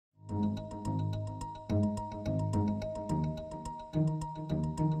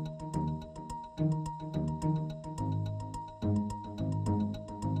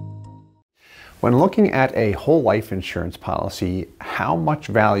When looking at a whole life insurance policy, how much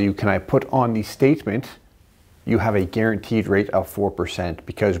value can I put on the statement you have a guaranteed rate of 4%?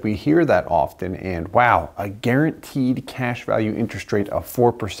 Because we hear that often, and wow, a guaranteed cash value interest rate of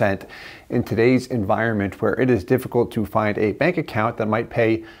 4% in today's environment where it is difficult to find a bank account that might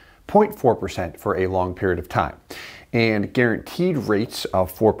pay 0.4% for a long period of time. And guaranteed rates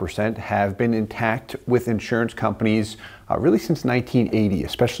of 4% have been intact with insurance companies really since 1980,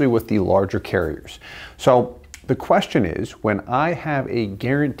 especially with the larger carriers. So the question is, when I have a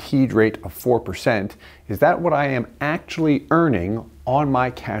guaranteed rate of 4%, is that what I am actually earning on my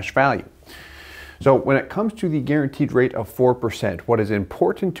cash value? So when it comes to the guaranteed rate of 4%, what is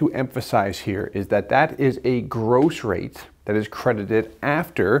important to emphasize here is that that is a gross rate that is credited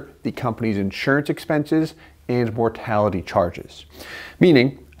after the company's insurance expenses and mortality charges.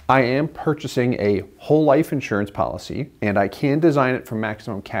 Meaning, I am purchasing a whole life insurance policy and I can design it for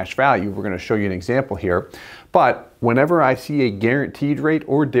maximum cash value. We're going to show you an example here. But whenever I see a guaranteed rate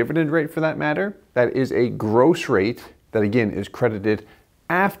or dividend rate for that matter, that is a gross rate that again is credited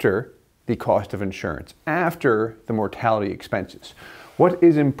after the cost of insurance, after the mortality expenses. What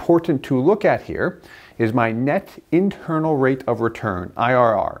is important to look at here is my net internal rate of return,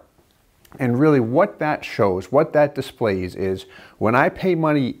 IRR. And really what that shows, what that displays is when I pay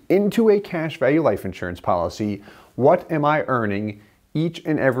money into a cash value life insurance policy, what am I earning each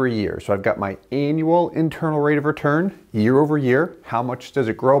and every year? So I've got my annual internal rate of return year over year. How much does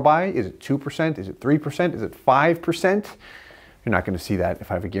it grow by? Is it 2%? Is it 3%? Is it 5%? You're not going to see that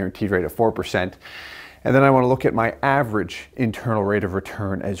if I have a guaranteed rate of 4%. And then I want to look at my average internal rate of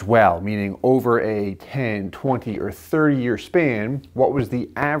return as well, meaning over a 10, 20, or 30-year span, what was the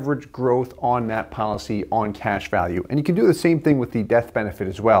average growth on that policy on cash value? And you can do the same thing with the death benefit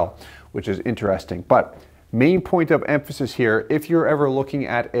as well, which is interesting. But main point of emphasis here, if you're ever looking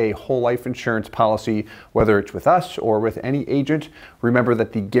at a whole life insurance policy, whether it's with us or with any agent, remember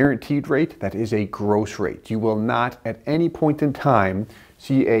that the guaranteed rate, that is a gross rate. You will not at any point in time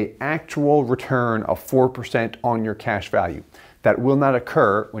see an actual return of 4% on your cash value. That will not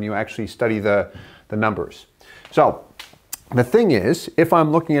occur when you actually study the numbers. So the thing is, if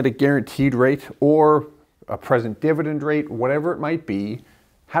I'm looking at a guaranteed rate or a present dividend rate, whatever it might be,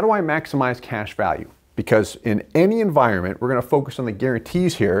 how do I maximize cash value? Because in any environment, we're going to focus on the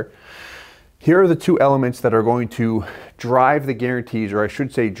guarantees here. Here are the two elements that are going to drive the guarantees, or I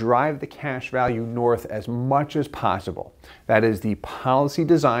should say drive the cash value north as much as possible. That is the policy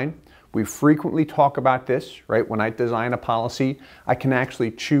design. We frequently talk about this, right? When I design a policy, I can actually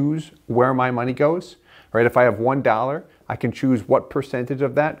choose where my money goes, right? If I have $1, I can choose what percentage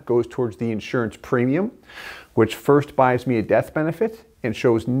of that goes towards the insurance premium, which first buys me a death benefit and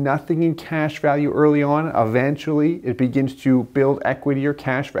shows nothing in cash value early on. Eventually, it begins to build equity or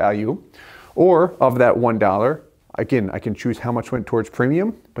cash value. Or of that $1, again, I can choose how much went towards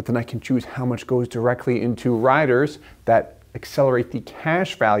premium, but then I can choose how much goes directly into riders that accelerate the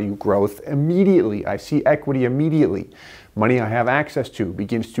cash value growth immediately. I see equity immediately. Money I have access to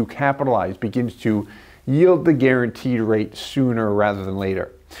begins to capitalize, begins to yield the guaranteed rate sooner rather than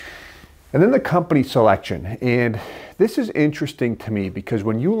later. And then the company selection. And this is interesting to me because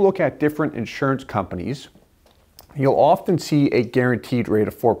when you look at different insurance companies, you'll often see a guaranteed rate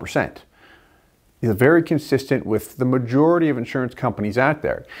of 4%. Is very consistent with the majority of insurance companies out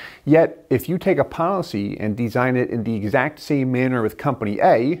there. Yet, if you take a policy and design it in the exact same manner with company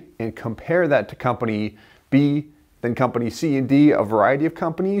A and compare that to company B, then company C and D, a variety of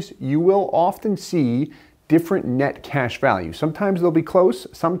companies, you will often see different net cash value. Sometimes they'll be close,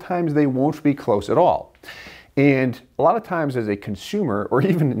 sometimes they won't be close at all. And a lot of times as a consumer or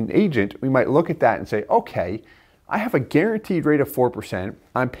even an agent, we might look at that and say, okay, I have a guaranteed rate of 4%.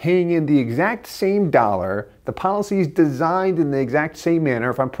 I'm paying in the exact same dollar. The policy is designed in the exact same manner.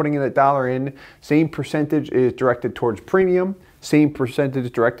 If I'm putting in $1 in, same percentage is directed towards premium, same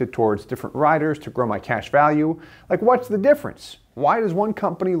percentage directed towards different riders to grow my cash value. Like, what's the difference? Why does one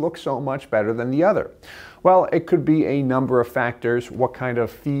company look so much better than the other? Well, it could be a number of factors. What kind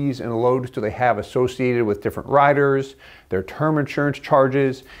of fees and loads do they have associated with different riders, their term insurance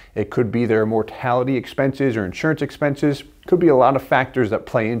charges? It could be their mortality expenses or insurance expenses. Could be a lot of factors that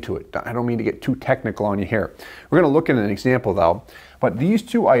play into it. I don't mean to get too technical on you here. We're going to look at an example though, but these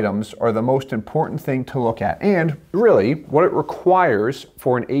two items are the most important thing to look at. And really, what it requires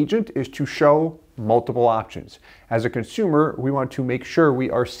for an agent is to show multiple options. As a consumer, we want to make sure we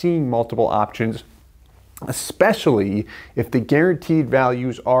are seeing multiple options, especially if the guaranteed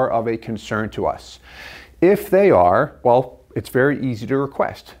values are of a concern to us. If they are, well, it's very easy to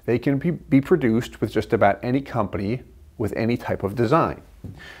request. They can be produced with just about any company with any type of design.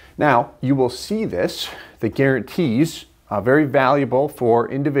 Now, you will see this, the guarantees are very valuable for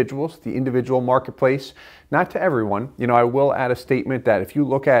individuals, the individual marketplace, not to everyone. You know, I will add a statement that if you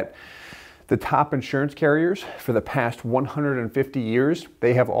look at the top insurance carriers for the past 150 years,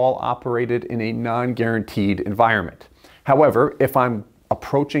 they have all operated in a non-guaranteed environment. However, if I'm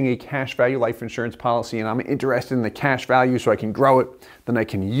approaching a cash value life insurance policy and I'm interested in the cash value so I can grow it, then I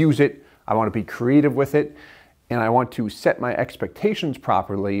can use it. I want to be creative with it, and I want to set my expectations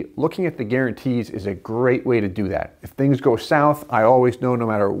properly. Looking at the guarantees is a great way to do that. If things go south, I always know no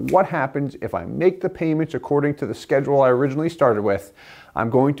matter what happens, if I make the payments according to the schedule I originally started with, I'm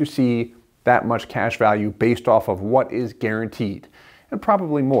going to see that much cash value based off of what is guaranteed, and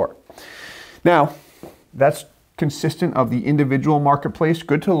probably more. Now, that's consistent of the individual marketplace.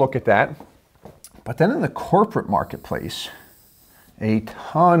 Good to look at that. But then in the corporate marketplace, a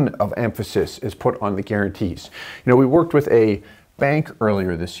ton of emphasis is put on the guarantees. You know, we worked with a bank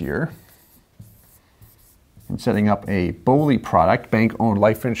earlier this year in setting up a BOLI product, bank-owned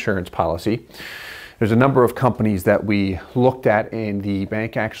life insurance policy. There's a number of companies that we looked at, and the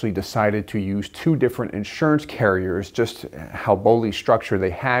bank actually decided to use 2 different insurance carriers, just how BOLI structure they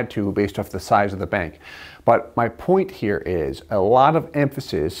had to based off the size of the bank. But my point here is a lot of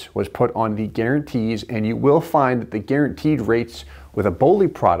emphasis was put on the guarantees, and you will find that the guaranteed rates with a BOLI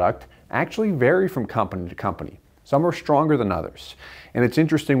product actually vary from company to company. Some are stronger than others. And it's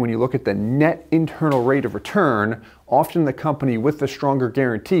interesting when you look at the net internal rate of return, often the company with the stronger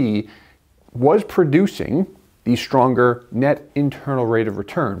guarantee was producing the stronger net internal rate of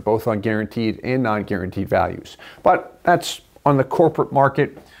return, both on guaranteed and non-guaranteed values. But that's on the corporate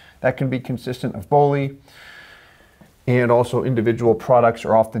market. That can be consistent of BOLI. And also individual products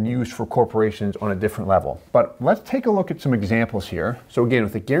are often used for corporations on a different level. But let's take a look at some examples here. So again,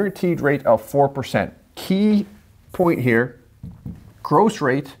 with a guaranteed rate of 4%, key point here, gross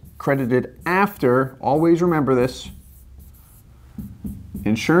rate credited after, always remember this,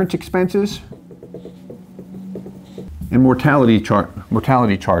 insurance expenses and mortality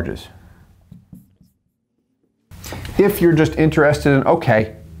charges. If you're just interested in,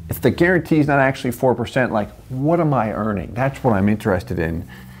 okay, if the guarantee is not actually 4%, like what am I earning? That's what I'm interested in.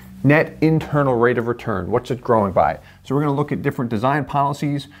 Net internal rate of return, what's it growing by? So we're going to look at different design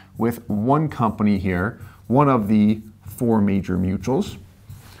policies with one company here, one of the 4 major mutuals.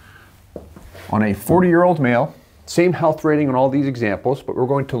 On a 40-year-old male, same health rating on all these examples, but we're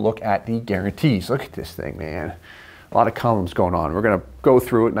going to look at the guarantees. Look at this thing, man. A lot of columns going on. We're going to go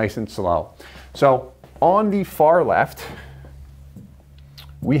through it nice and slow. So on the far left,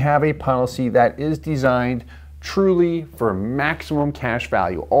 we have a policy that is designed truly for maximum cash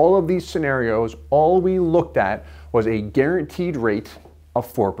value. All of these scenarios, all we looked at was a guaranteed rate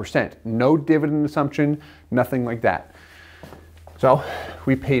of 4%. No dividend assumption, nothing like that. So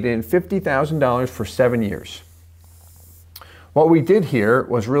we paid in $50,000 for 7 years. What we did here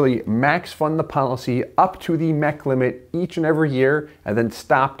was really max fund the policy up to the MEC limit each and every year, and then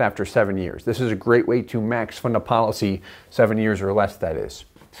stopped after 7 years. This is a great way to max fund a policy, 7 years or less, that is.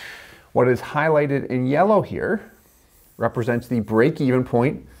 What is highlighted in yellow here represents the break-even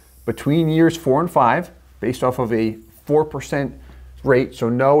point between years 4 and 5, based off of a 4% rate, so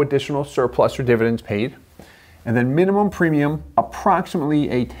no additional surplus or dividends paid. And then minimum premium, approximately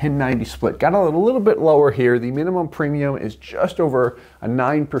a 10/90 split. Got a little bit lower here. The minimum premium is just over a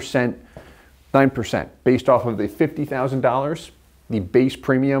 9%, based off of the $50,000. The base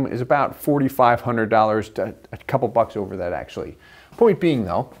premium is about $4,500, to a couple bucks over that actually. Point being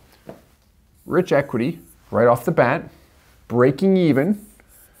though, rich equity right off the bat, breaking even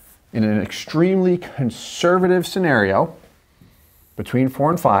in an extremely conservative scenario between 4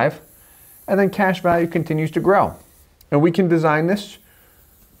 and 5. And then cash value continues to grow. And we can design this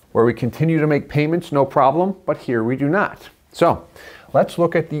where we continue to make payments, no problem, but here we do not. So let's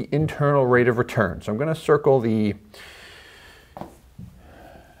look at the internal rate of return. So I'm going to circle the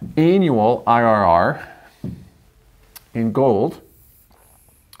annual IRR in gold.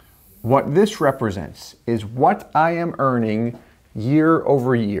 What this represents is what I am earning year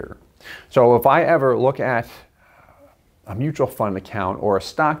over year. So if I ever look at a mutual fund account or a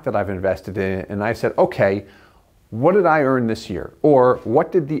stock that I've invested in, and I said, okay, what did I earn this year? Or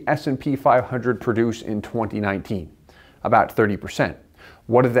what did the S&P 500 produce in 2019? About 30%.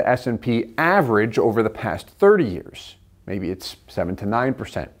 What did the S&P average over the past 30 years? Maybe it's 7 to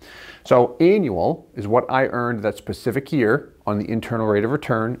 9%. So annual is what I earned that specific year on the internal rate of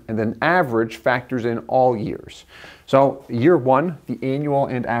return, and then average factors in all years. So year 1, the annual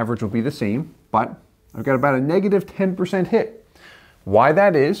and average will be the same, but I've got about a negative 10% hit. Why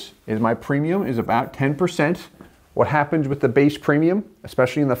that is my premium is about 10% What happens with the base premium,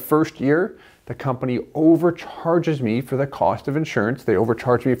 especially in the first year? The company overcharges me for the cost of insurance. They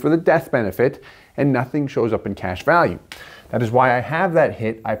overcharge me for the death benefit, and nothing shows up in cash value. That is why I have that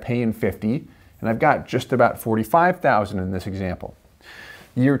hit. I pay in 50, and I've got just about 45,000 in this example.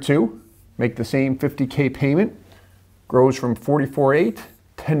 Year 2, make the same 50K payment, grows from 44.8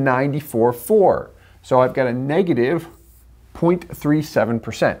 to 94.4. So I've got a negative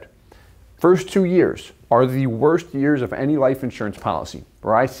 0.37%. First 2 years are the worst years of any life insurance policy,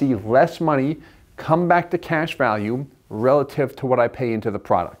 where I see less money come back to cash value relative to what I pay into the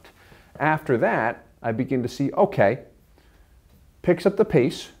product. After that, I begin to see, okay, picks up the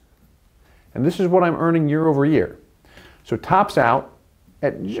pace, and this is what I'm earning year over year. So tops out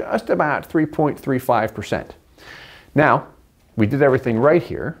at just about 3.35%. Now, we did everything right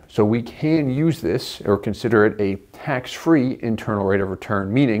here, so we can use this or consider it a tax-free internal rate of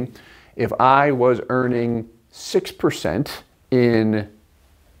return, meaning if I was earning 6% in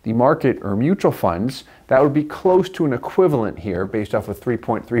the market or mutual funds, that would be close to an equivalent here based off of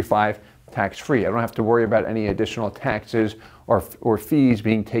 3.35 tax-free. I don't have to worry about any additional taxes or fees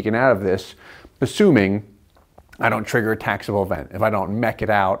being taken out of this, assuming I don't trigger a taxable event. If I don't mech it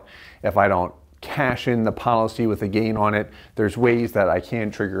out, if I don't cash in the policy with a gain on it, there's ways that I can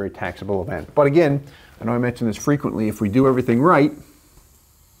trigger a taxable event. But again, I know I mention this frequently, if we do everything right,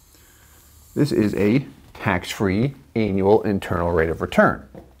 this is a tax-free annual internal rate of return.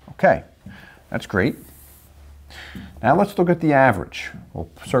 Okay, that's great. Now let's look at the average. We'll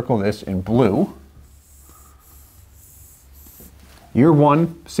circle this in blue. Year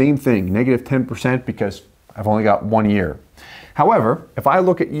 1, same thing, negative 10% because I've only got 1 year. However, if I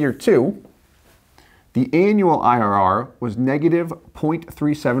look at year 2, the annual IRR was negative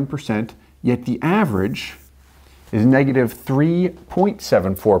 0.37%, yet the average is negative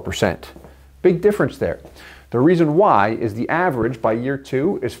 3.74%. Big difference there. The reason why is the average by year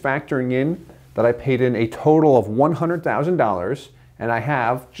 2 is factoring in that I paid in a total of $100,000 and I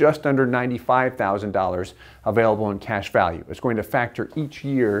have just under $95,000 available in cash value. It's going to factor each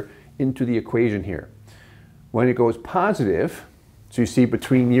year into the equation here. When it goes positive, so you see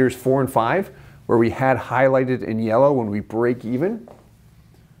between years 4 and 5, where we had highlighted in yellow when we break even,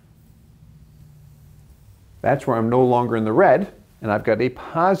 that's where I'm no longer in the red and I've got a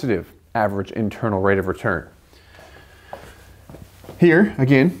positive average internal rate of return. Here,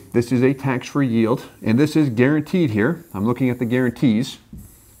 again, this is a tax-free yield, and this is guaranteed here. I'm looking at the guaranteed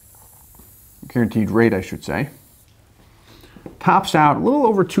rate, I should say. Tops out a little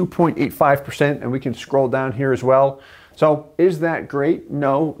over 2.85%, and we can scroll down here as well. So is that great?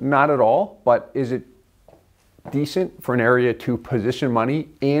 No, not at all, but is it decent for an area to position money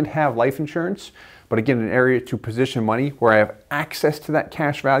and have life insurance? But again, an area to position money where I have access to that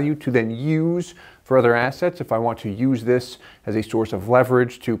cash value to then use for other assets. If I want to use this as a source of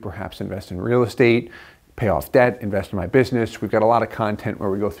leverage to perhaps invest in real estate, pay off debt, invest in my business. We've got a lot of content where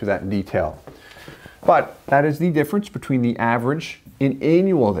we go through that in detail. But that is the difference between the average and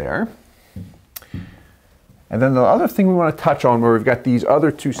annual there. And then the other thing we want to touch on where we've got these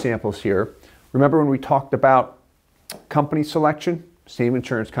other 2 samples here. Remember when we talked about company selection, same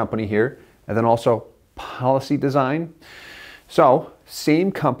insurance company here, and then also policy design. So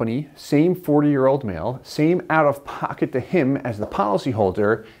same company, same 40-year-old male, same out-of-pocket to him as the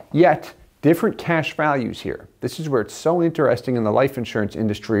policyholder, yet different cash values here. This is where it's so interesting in the life insurance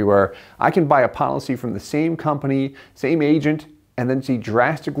industry where I can buy a policy from the same company, same agent, and then see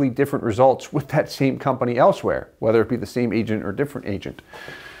drastically different results with that same company elsewhere, whether it be the same agent or different agent.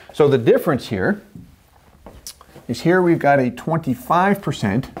 So the difference here is here we've got a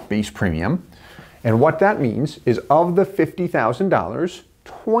 25% base premium. And what that means is of the $50,000,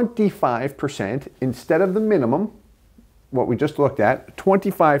 25% instead of the minimum, what we just looked at,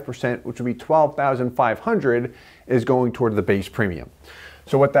 25%, which would be $12,500, is going toward the base premium.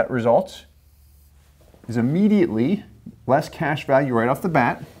 So what that results is immediately less cash value right off the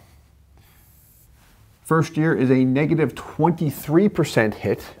bat. First year is a negative 23%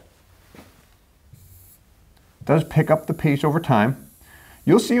 hit. Does pick up the pace over time.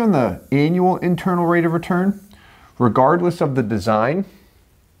 You'll see on the annual internal rate of return, regardless of the design,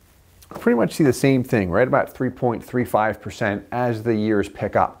 pretty much see the same thing, right about 3.35% as the years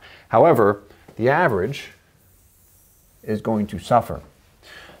pick up. However, the average is going to suffer.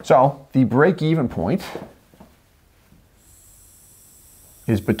 So the break-even point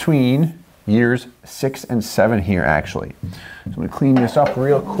is between years 6 and 7 here, actually. So I'm going to clean this up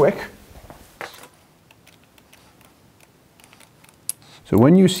real quick. So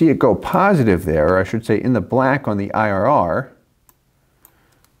when you see it go positive there, or I should say in the black on the IRR,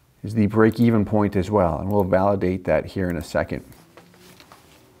 is the break-even point as well, and we'll validate that here in a second.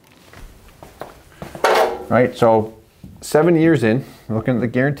 Right, so 7 years in, looking at the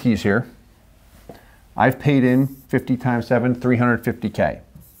guarantees here, I've paid in 50 times 7, 350K.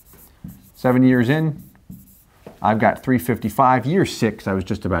 7 years in, I've got 355. Year 6, I was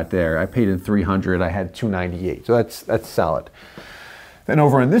just about there. I paid in 300, I had 298, so that's solid. Then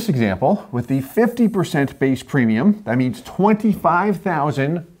over in this example, with the 50% base premium, that means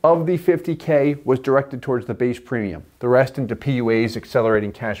 25,000 of the 50K was directed towards the base premium. The rest into PUAs,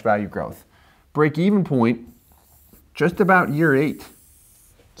 accelerating cash value growth. Break-even point, just about year 8.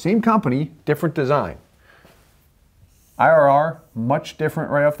 Same company, different design. IRR, much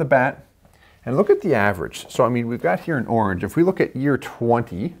different right off the bat. And look at the average. So, I mean, we've got here in orange. If we look at year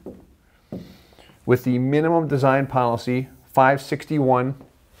 20, with the minimum design policy, 561,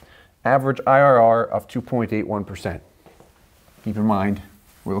 average IRR of 2.81%. Keep in mind,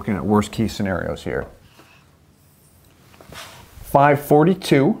 we're looking at worst case scenarios here.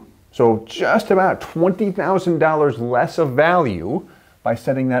 542, so just about $20,000 less of value by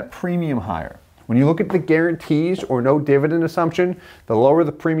setting that premium higher. When you look at the guarantees or no dividend assumption, the lower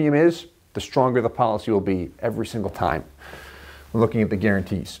the premium is, the stronger the policy will be every single time. We're looking at the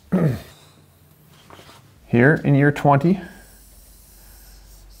guarantees. Here in year 20,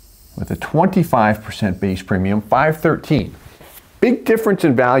 with a 25% base premium, 513. Big difference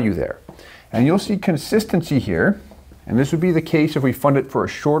in value there. And you'll see consistency here, and this would be the case if we fund it for a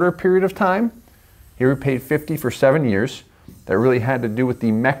shorter period of time. Here we paid 50 for 7 years. That really had to do with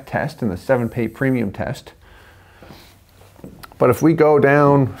the MEC test and the 7-pay premium test. But if we go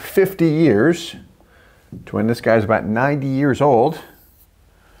down 50 years to when this guy's about 90 years old,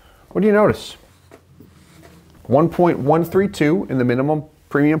 what do you notice? 1.132 in the minimum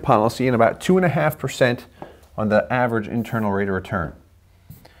premium policy and about 2.5% on the average internal rate of return.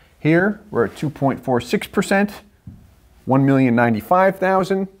 Here we're at 2.46%,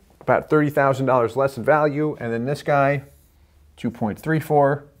 $1,095,000, about $30,000 less in value, and then this guy,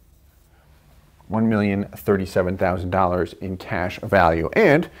 2.34, $1,037,000 in cash value.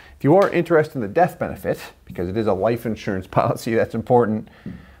 And if you are interested in the death benefit, because it is a life insurance policy, that's important,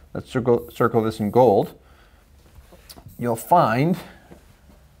 let's circle this in gold. You'll find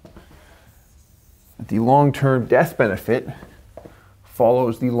that the long-term death benefit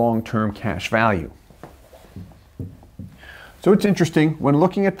follows the long-term cash value. So it's interesting, when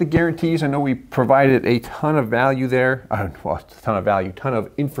looking at the guarantees, I know we provided a ton of value there, well, a ton of value, ton of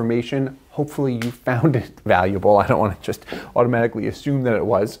information. Hopefully you found it valuable. I don't want to just automatically assume that it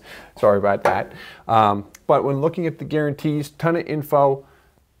was. Sorry about that. But when looking at the guarantees, ton of info.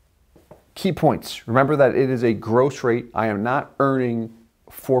 Key points. Remember that it is a gross rate. I am not earning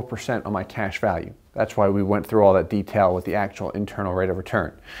 4% on my cash value. That's why we went through all that detail with the actual internal rate of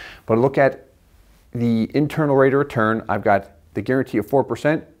return. But look at the internal rate of return. I've got the guarantee of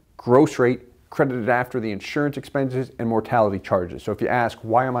 4%, gross rate, credited after the insurance expenses and mortality charges. So if you ask,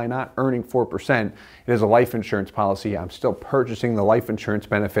 why am I not earning 4%? It is a life insurance policy. I'm still purchasing the life insurance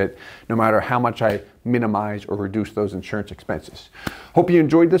benefit no matter how much I minimize or reduce those insurance expenses. Hope you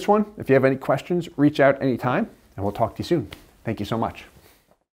enjoyed this one. If you have any questions, reach out anytime and we'll talk to you soon. Thank you so much.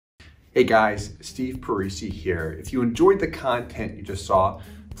 Hey guys, Steve Parisi here. If you enjoyed the content you just saw,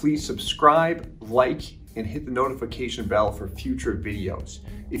 please subscribe, like, and hit the notification bell for future videos.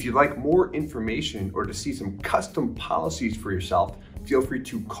 If you'd like more information or to see some custom policies for yourself, feel free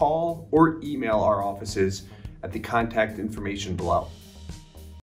to call or email our offices at the contact information below.